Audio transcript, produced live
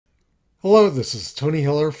Hello, this is Tony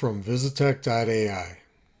Hiller from visitech.ai.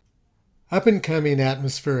 Up-and-coming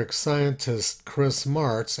atmospheric scientist Chris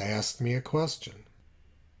Martz asked me a question.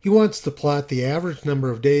 He wants to plot the average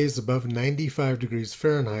number of days above 95 degrees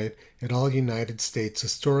Fahrenheit at all United States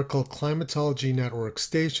historical climatology network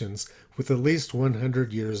stations with at least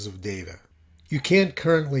 100 years of data. You can't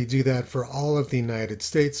currently do that for all of the United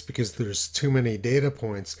States because there's too many data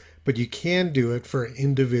points, but you can do it for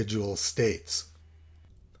individual states.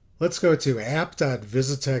 Let's go to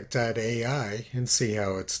app.visitech.ai and see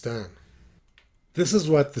how it's done. This is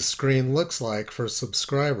what the screen looks like for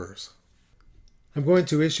subscribers. I'm going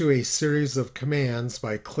to issue a series of commands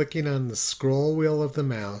by clicking on the scroll wheel of the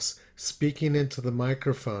mouse, speaking into the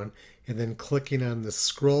microphone, and then clicking on the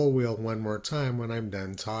scroll wheel one more time when I'm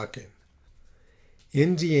done talking.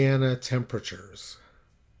 Indiana temperatures.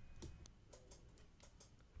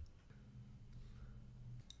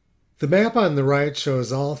 The map on the right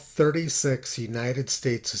shows all 36 United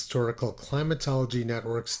States Historical Climatology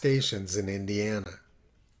Network stations in Indiana.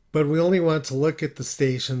 But we only want to look at the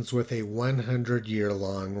stations with a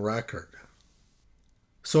 100-year-long record.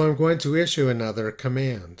 So I'm going to issue another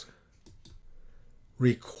command.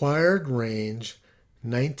 Required range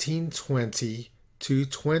 1920 to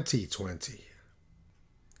 2020.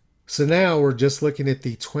 So now we're just looking at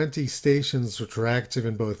the 20 stations which were active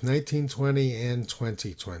in both 1920 and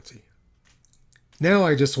 2020. Now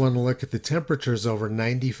I just want to look at the temperatures over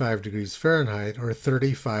 95 degrees Fahrenheit or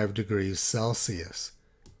 35 degrees Celsius.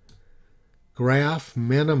 Graph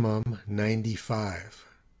minimum 95.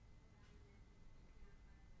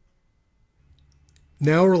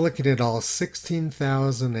 Now we're looking at all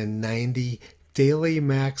 16,090 daily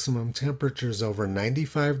maximum temperatures over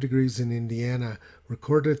 95 degrees in Indiana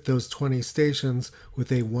recorded at those 20 stations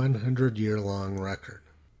with a 100-year-long record.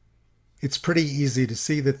 It's pretty easy to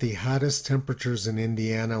see that the hottest temperatures in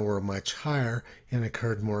Indiana were much higher and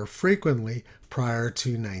occurred more frequently prior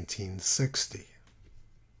to 1960.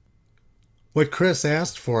 What Chris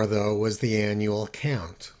asked for, though, was the annual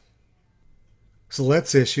count. So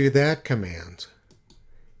let's issue that command.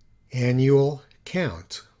 Annual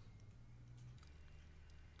count.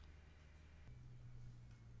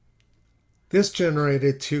 This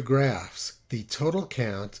generated two graphs, the total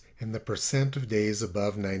count and the percent of days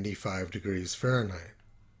above 95 degrees Fahrenheit.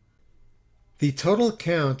 The total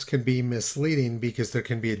count can be misleading because there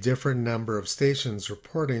can be a different number of stations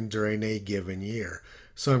reporting during a given year,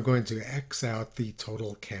 so I'm going to X out the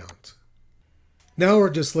total count. Now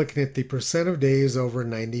we're just looking at the percent of days over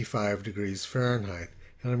 95 degrees Fahrenheit,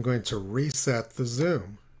 and I'm going to reset the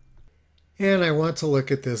zoom. And I want to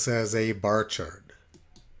look at this as a bar chart.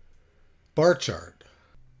 Bar chart.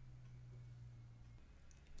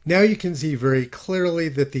 Now you can see very clearly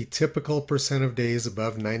that the typical percent of days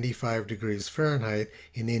above 95 degrees Fahrenheit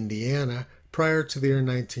in Indiana prior to the year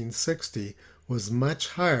 1960 was much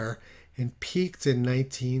higher and peaked in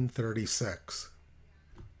 1936.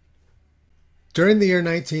 During the year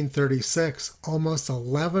 1936, almost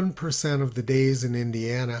 11% of the days in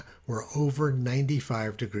Indiana were over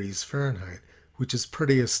 95 degrees Fahrenheit, which is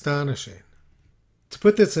pretty astonishing. To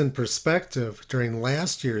put this in perspective, during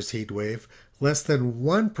last year's heat wave, less than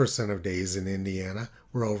 1% of days in Indiana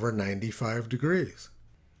were over 95 degrees.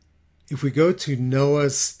 If we go to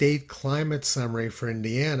NOAA's state climate summary for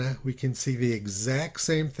Indiana, we can see the exact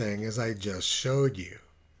same thing as I just showed you.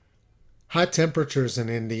 Hot temperatures in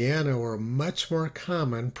Indiana were much more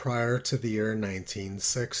common prior to the year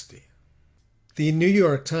 1960. The New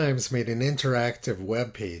York Times made an interactive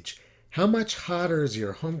web page. How much hotter is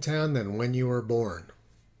your hometown than when you were born?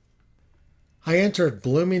 I entered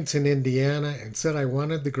Bloomington, Indiana, and said I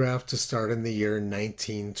wanted the graph to start in the year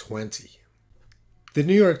 1920. The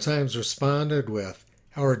New York Times responded with,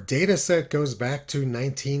 "Our data set goes back to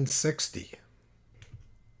 1960.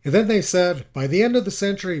 And then they said, by the end of the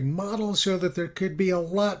century, models show that there could be a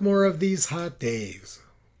lot more of these hot days.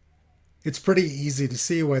 It's pretty easy to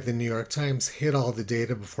see why the New York Times hid all the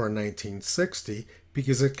data before 1960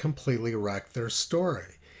 because it completely wrecked their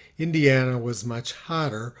story. Indiana was much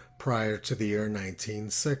hotter prior to the year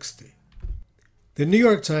 1960. The New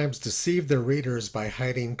York Times deceived their readers by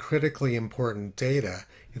hiding critically important data,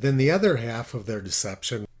 and then the other half of their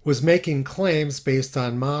deception was making claims based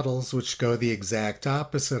on models which go the exact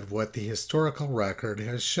opposite of what the historical record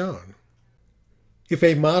has shown. If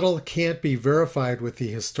a model can't be verified with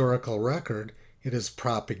the historical record, it is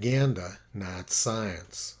propaganda, not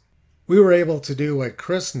science. We were able to do what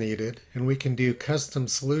Chris needed, and we can do custom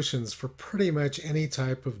solutions for pretty much any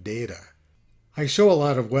type of data. I show a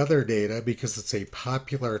lot of weather data because it's a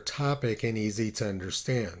popular topic and easy to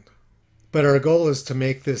understand. But our goal is to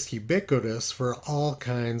make this ubiquitous for all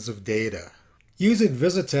kinds of data. Using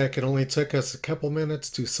Visitech, it only took us a couple minutes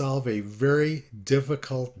to solve a very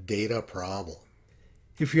difficult data problem.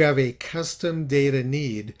 If you have a custom data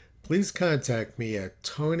need, please contact me at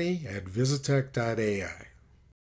tony@visitech.ai.